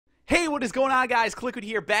Hey, what is going on, guys? Kliquid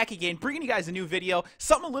here, back again, bringing you guys a new video,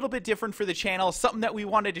 something a little bit different for the channel, something that we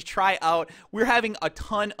wanted to try out. We're having a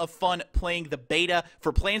ton of fun playing the beta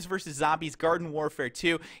for Plants vs. Zombies Garden Warfare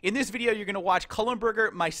 2. In this video, you're going to watch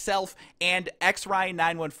Cullenburger, myself, and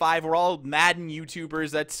xRyan915. We're all Madden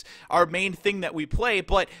YouTubers. That's our main thing that we play,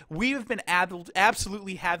 but we've been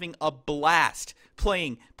absolutely having a blast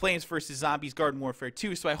playing Plants vs. Zombies Garden Warfare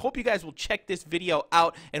 2, so I hope you guys will check this video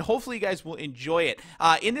out, and hopefully you guys will enjoy it.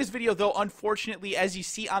 In this video, though, unfortunately, as you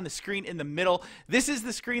see on the screen in the middle, this is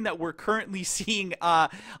the screen that we're currently seeing.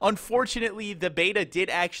 Unfortunately, the beta did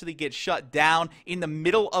actually get shut down in the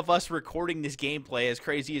middle of us recording this gameplay, as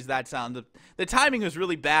crazy as that sounds. The timing was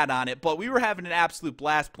really bad on it, but we were having an absolute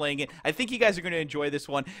blast playing it. I think you guys are going to enjoy this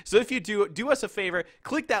one, so if you do us a favor,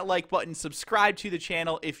 click that like button, subscribe to the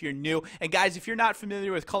channel if you're new, and guys, if you're not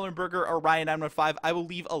familiar with Cullenburger or xRyan915, I will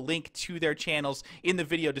leave a link to their channels in the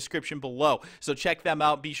video description below. So check them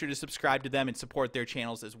out. Be sure to subscribe to them and support their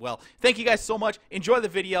channels as well. Thank you guys so much. Enjoy the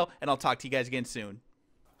video, and I'll talk to you guys again soon.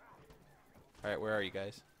 All right, where are you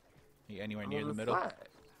guys? Are you anywhere near the middle? Flag.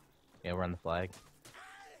 Yeah, we're on the flag.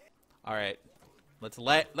 All right, let's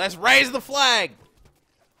raise the flag.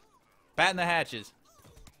 Batten the hatches.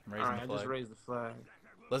 I'm raising the flag. I just raised the flag.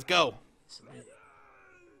 Let's go.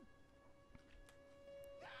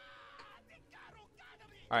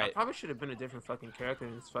 All right. I probably should have been a different fucking character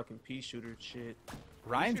than this fucking pea shooter shit.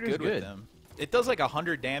 Ryan's good with them. It does like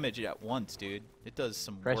 100 damage at once, dude. It does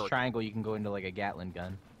some Press work. triangle, you can go into like a Gatling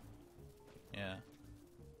gun. Yeah.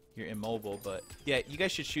 You're immobile, but yeah, you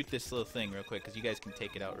guys should shoot this little thing real quick, because you guys can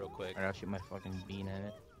take it out real quick. Alright, I'll shoot my fucking bean at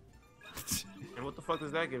it. And what the fuck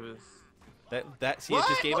does that give us? See, it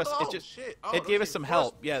just gave us shit. It gave us some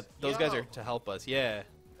help. Yeah, those guys are to help us. Yeah.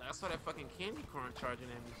 That's why that fucking candy corn charging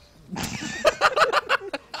at me.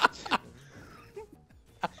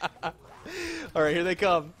 All right, here they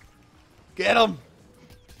come. Get them.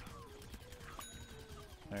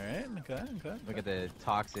 All right, okay. Look at the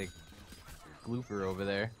toxic glooper over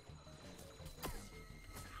there.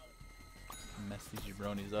 Mess these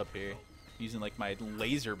jabronis up here. Using like my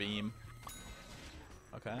laser beam.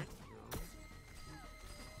 Okay.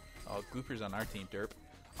 Oh, Gooper's on our team, derp.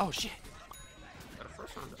 Oh shit.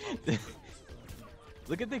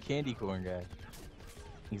 Look at the candy corn guy.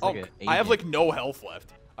 He's Oh, like I have like no health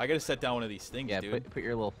left. I gotta set down one of these things, yeah, dude. put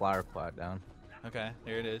your little flower pot down. Okay,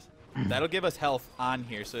 there it is. That'll give us health on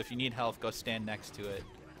here, so if you need health, go stand next to it.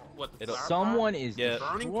 What? The Someone is burning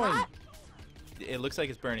destroying. pot? It looks like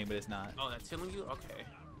it's burning, but it's not. Oh, that's healing you? Okay.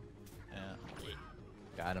 Yeah.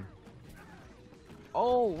 Got him.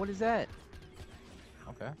 Oh, what is that?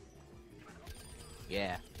 Okay.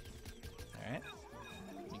 Yeah. Alright.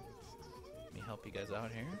 Let me help you guys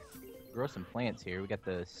out here. Grow some plants here. We got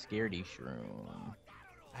the scaredy shroom.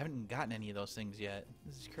 I haven't gotten any of those things yet.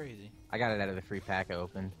 This is crazy. I got it out of the free pack I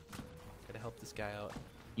opened. Gotta help this guy out.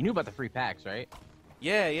 You knew about the free packs, right?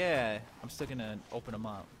 Yeah. I'm still gonna open them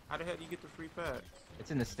up. How the hell do you get the free packs?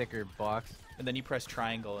 It's in the sticker box. And then you press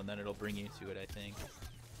triangle, and then it'll bring you to it, I think.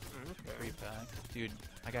 Okay. Free pack. Dude,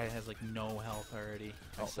 that guy has like no health already.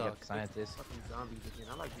 I Oh, we suck. got scientists. Fucking zombies again.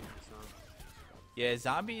 I like being zombies. Yeah,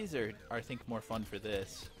 zombies are I think more fun for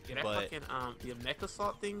this. Yeah, that but fucking the mecha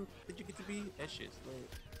assault thing that you get to be, that shit's lit.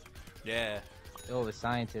 yeah. Oh, the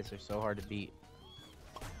scientists are so hard to beat.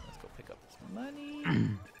 Let's go pick up this money.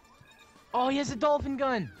 Oh, he has a dolphin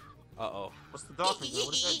gun. Uh-oh. What's the dolphin gun?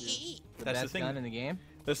 What does that do? The That's the best thing. gun in the game.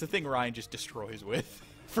 That's the thing Ryan just destroys with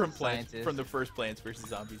from Scientist. the first Plants vs.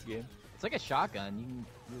 Zombies game. It's like a shotgun. You can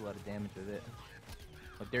do a lot of damage with it.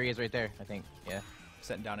 Look, there he is right there, I think. Yeah.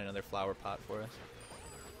 Setting down another flower pot for us.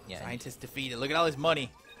 Yeah. Scientist defeated. Look at all his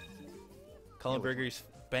money. Cullenburger's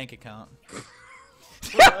bank account.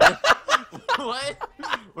 What?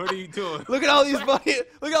 What are you doing? Look at all these money.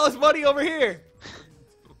 Look at all this money over here.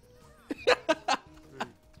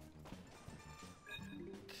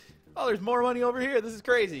 Oh, there's more money over here. This is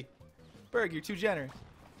crazy. Berg, you're too generous.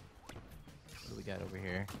 What do we got over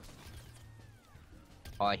here?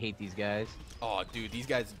 Oh, I hate these guys. Oh, dude, these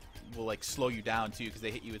guys will like slow you down too because they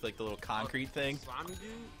hit you with like the little concrete thing. Slimy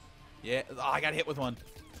dude? Yeah. Oh, I got hit with one.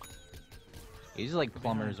 These are like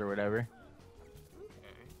plumbers or whatever.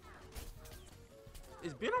 Okay.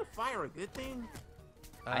 Is being on fire a good thing?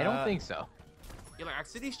 I don't think so. Yeah, like I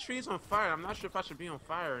see these trees on fire. I'm not sure if I should be on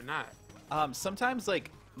fire or not. Sometimes like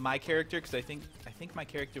my character, because I think my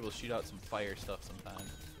character will shoot out some fire stuff sometimes.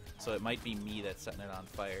 So it might be me that's setting it on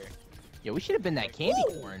fire. Yeah, we should have been that candy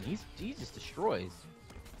corn. He just destroys.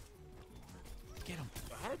 Get him.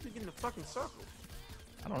 How did you get in the fucking circle?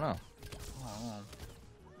 I don't know. Oh.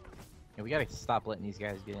 Yeah, we gotta stop letting these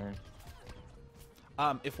guys get in.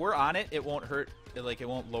 If we're on it, it won't hurt it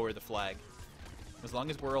won't lower the flag. As long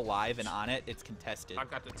as we're alive and on it, it's contested. I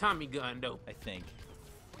got the Tommy gun though. I think.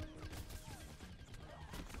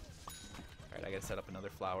 All right, I gotta set up another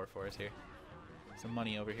flower for us here. Some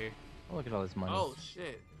money over here. Oh, look at all this money. Oh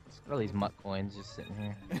shit. Look at all these mutt coins just sitting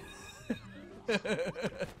here. Free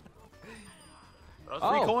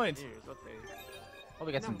coins. Okay. Oh,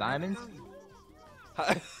 we got some diamonds.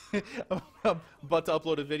 I'm about to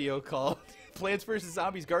upload a video called Plants vs.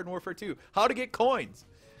 Zombies Garden Warfare 2. How to get coins.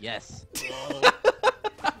 Yes.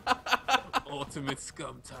 Ultimate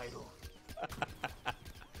scum title.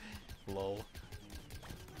 Lol.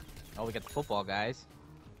 Oh, we got the football guys.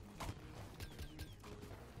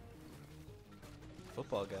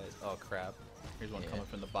 Football guys. Oh crap. Here's one Yeah. coming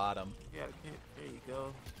from the bottom. Yeah, there you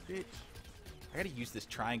go, bitch. I gotta use this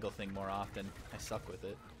triangle thing more often. I suck with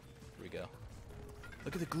it. Here we go.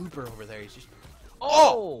 Look at the glooper over there. He's just.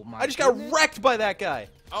 Oh, my I just goodness. got wrecked by that guy.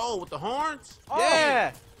 Oh, with the horns? Oh.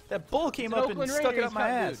 Yeah. That bull came It's an up and Oakland stuck it Raiders up my cut,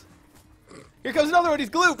 ass. Here comes another one. He's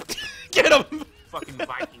glooped. Get him. Fucking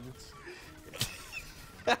Vikings.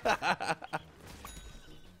 That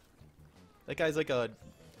guy's like a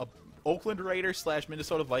Oakland Raider /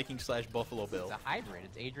 Minnesota Viking / Buffalo Bill. It's a hybrid.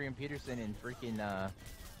 It's Adrian Peterson and freaking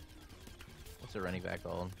what's the running back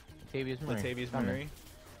called? Latavius Murray. Latavius Coming. Murray.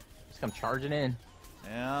 Just come charging in.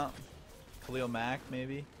 Yeah. Khalil Mack,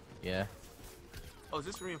 maybe. Yeah. Oh, is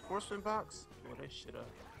this a reinforcement box? Oh, that shit up.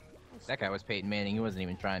 That guy was Peyton Manning. He wasn't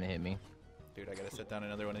even trying to hit me. Dude, I gotta set down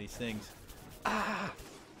another one of these things. Ah!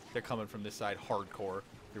 They're coming from this side hardcore.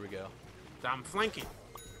 Here we go. I'm flanking.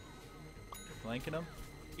 Flanking them.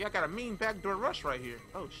 Yeah, I got a mean backdoor rush right here.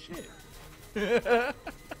 Oh shit.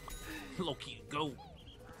 Low-key, go.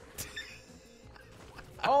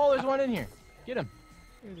 Oh, there's one in here. Get him.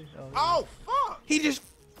 Oh fuck! He just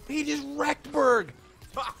wrecked Berg.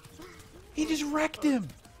 He just wrecked him.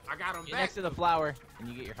 I got him Get back. next to the flower, and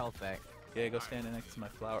you get your health back. Yeah, go stand next to my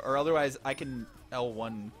flower. Or otherwise, I can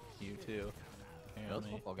L1 you too. Those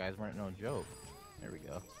Apparently. football guys weren't no joke. There we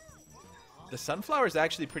go. The sunflower is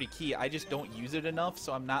actually pretty key. I just don't use it enough,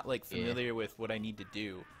 so I'm not like familiar with what I need to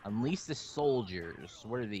do. Unleash the soldiers.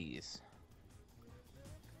 What are these?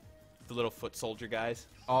 The little foot soldier guys.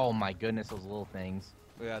 Oh my goodness, those little things.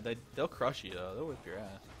 Yeah, they'll crush you though. They'll whip your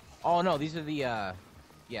ass. Oh no, these are the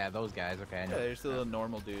yeah, those guys. Okay, I Yeah, know. they're just the little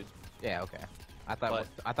normal dudes. Yeah, okay. I thought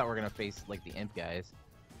we were gonna face like the imp guys.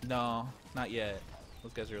 No, not yet.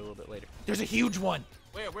 Those guys are a little bit later. There's a huge one.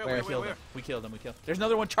 Where? We killed him. We killed him. There's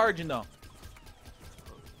another one charging though.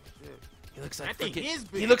 Shit. He looks like That thing is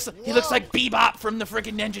big. he looks Whoa. like Bebop from the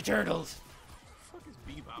freaking Ninja Turtles. What the fuck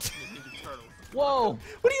is Bebop from the Ninja Turtles? Whoa!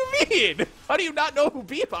 What do you mean? How do you not know who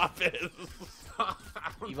Bebop is? I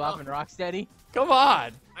don't Bebop know. and Rocksteady. Come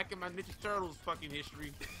on. Back in my Ninja Turtles fucking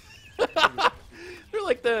history.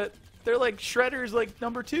 They're like Shredder's like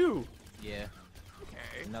number 2. Yeah,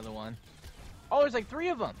 Okay. another one. Oh, there's like 3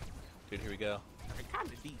 of them. Dude, here we go. They're kind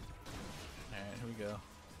of deep. Alright, here we go.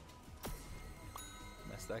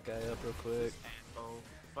 Mess that guy up real quick. Oh,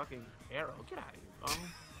 fucking arrow. Get out of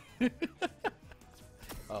here,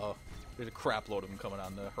 Oh, there's a crap load of them coming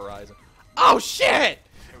on the horizon. Oh shit!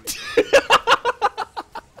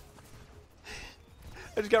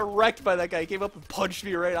 I just got wrecked by that guy. He came up and punched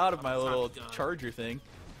me right out of my little charger thing.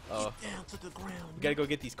 Oh, Get down to the ground. we gotta go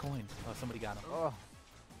get these coins. Oh, somebody got them. Oh,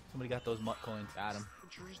 Somebody got those mutt coins. got him.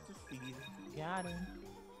 Trees defeated. Got him.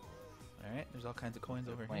 Alright, there's all kinds of coins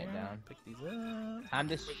over Plant here. down. Pick these up. Time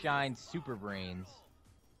to shine super brains.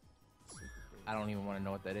 I don't even want to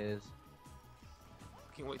know what that is.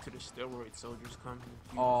 Can't wait till the steroid soldiers come.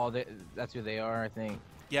 Oh, that's who they are, I think.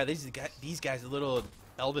 Yeah, these guys, the little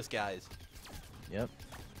Elvis guys. Yep.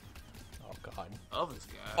 Oh god. Elvis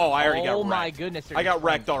guy. Oh, I already got wrecked. Oh my goodness. they're I got just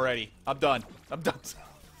wrecked flying. already. I'm done. I'm done.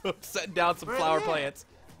 I'm setting down some Where flower they at? plants.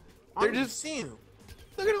 I They're don't just see him.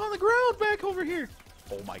 look at them on the ground back over here.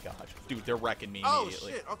 Oh my gosh, dude, they're wrecking me Oh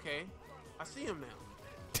immediately. shit. Okay. I see him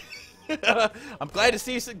now. I'm glad to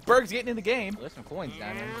see Berg's getting in the game. Oh, there's some coins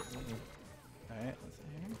down there. All right, let's see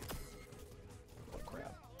here. Oh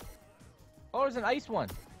crap! Oh, there's an ice one.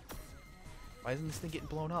 Why isn't this thing getting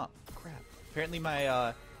blown up? Crap! Apparently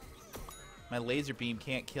my my laser beam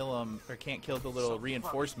can't kill them or can't kill the little So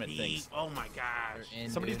reinforcement fucking things. deep. Oh my gosh. They're in,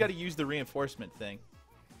 Somebody's dude. got to use the reinforcement thing.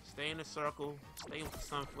 Stay in the circle. Stay with the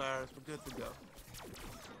sunflowers. We're good to go.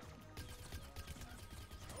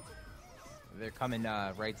 They're coming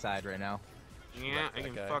right side right now. Yeah, I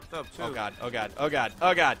that get guy. fucked up too. Oh god! Oh god! Oh god!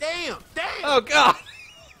 Oh god! Damn! Damn! Oh god!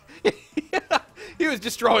 He was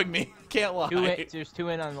destroying me. Can't lie. There's 2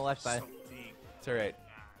 in on the left side. So deep. It's all right.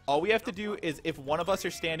 All we have to do is if one of us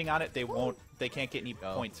are standing on it, they can't get any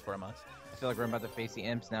points from us. I feel like we're about to face the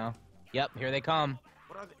imps now. Yep, here they come.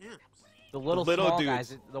 What are the imps? The little Little small dudes.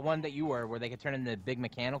 guys, the one that you were, where they could turn into big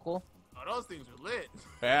mechanical. Oh, those things are lit.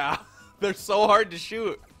 Yeah, they're so hard to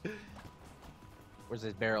shoot. Where's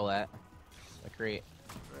this barrel at? The crate.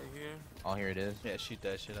 Right here. Oh, here it is. Yeah, shoot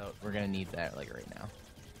that shit out. We're gonna need that like right now.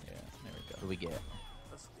 Yeah, there we go. What do we get?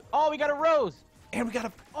 Let's go. Oh, we got a rose. And we got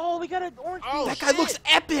a. Oh, we got an orange. Oh, That guy shit. looks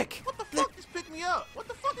epic. What the fuck just picked me up? What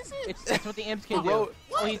the fuck is it? That's what the imps can do. What?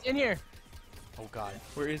 Oh, he's in here. Oh god,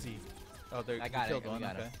 where is he? Oh, there. I got you it. killed We one.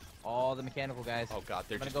 got Okay. him. All the mechanical guys. Oh god,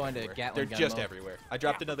 they're I'm gonna just go into everywhere. Gatling They're gun just mode. everywhere. I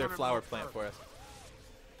dropped Yeah, another running flower real plant fast. for us.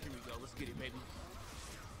 Here we go. Let's get it, baby.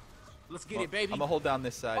 Let's get it, baby. I'm gonna hold down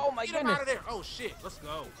this side. Oh my Get him goodness. out of there. Oh shit. Let's go.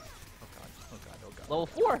 Oh god. Oh god. Oh god. Level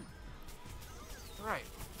 4. All right.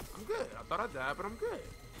 I'm good. I thought I died, but I'm good.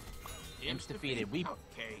 Imps defeated. We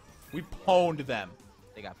Okay. We pwned them.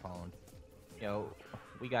 They got pwned. Yo,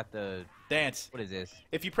 we got the. Dance. What is this?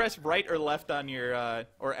 If you press right or left on your,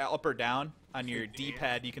 or up or down on your Dance.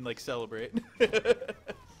 D-pad, you can like celebrate.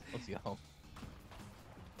 Let's go.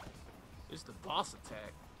 It's the boss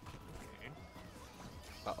attack. Okay.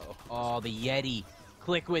 Uh-oh. Oh, the Yeti.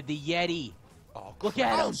 Kliquid, the Yeti. Oh, Look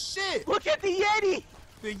at Oh him. shit! Look at the Yeti.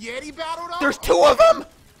 The Yeti battled up. There's 2 of them?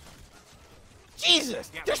 Jesus!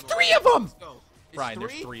 Yeah, There's let's 3 of them! Let's go. It's Brian, three?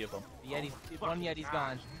 there's 3 of them. The Yeti's. One Yeti's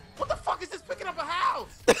gone. What the fuck is this picking up a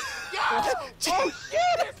house? Yo! Oh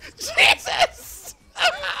shit! Jesus!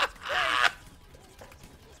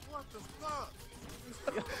 What the fuck?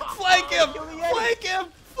 Flank him! Kill the Yeti. Flank him!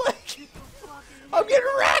 Flank him! I'm getting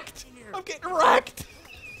wrecked! I'm getting wrecked!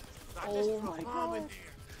 Oh my God.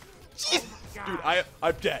 Jeez. God. Dude,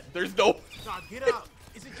 I'm dead. There's no... God, get up.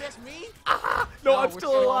 Is it just me? No, No, I'm we're still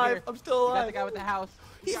still alive. here. I'm still We got the alive. guy with the house.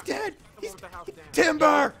 He's Yeah. dead. Come He's... on with the house down.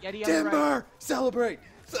 Timber! Yeti on the Timber! right. Celebrate!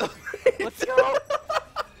 Celebrate! Let's go.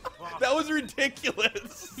 That was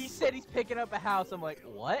ridiculous. He said he's picking up a house. I'm like,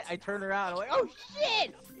 what? I turn around. I'm like, oh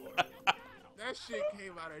shit. That shit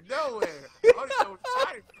came out of nowhere. I don't know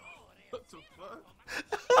what the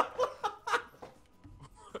fuck?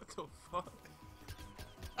 What the fuck?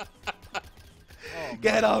 Oh,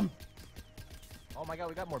 Get man. him! Oh my God,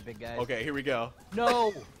 we got more big guys. Okay, here we go.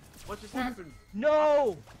 No. What just happened?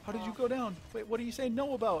 No. How did you go down? Wait, what are you saying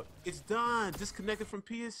no about? It's done. Disconnected from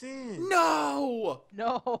PSN. No!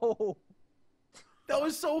 No. That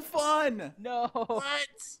was so fun! No. What?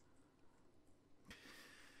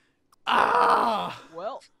 Ah!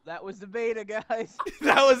 Well, that was the beta, guys.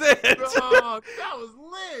 That was it! Dog, that was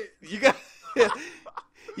lit. You got...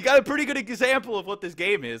 You got a pretty good example of what this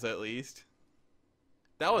game is, at least.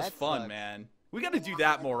 That was That fun, sucks. man. We got to do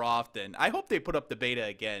that more often. I hope they put up the beta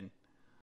again.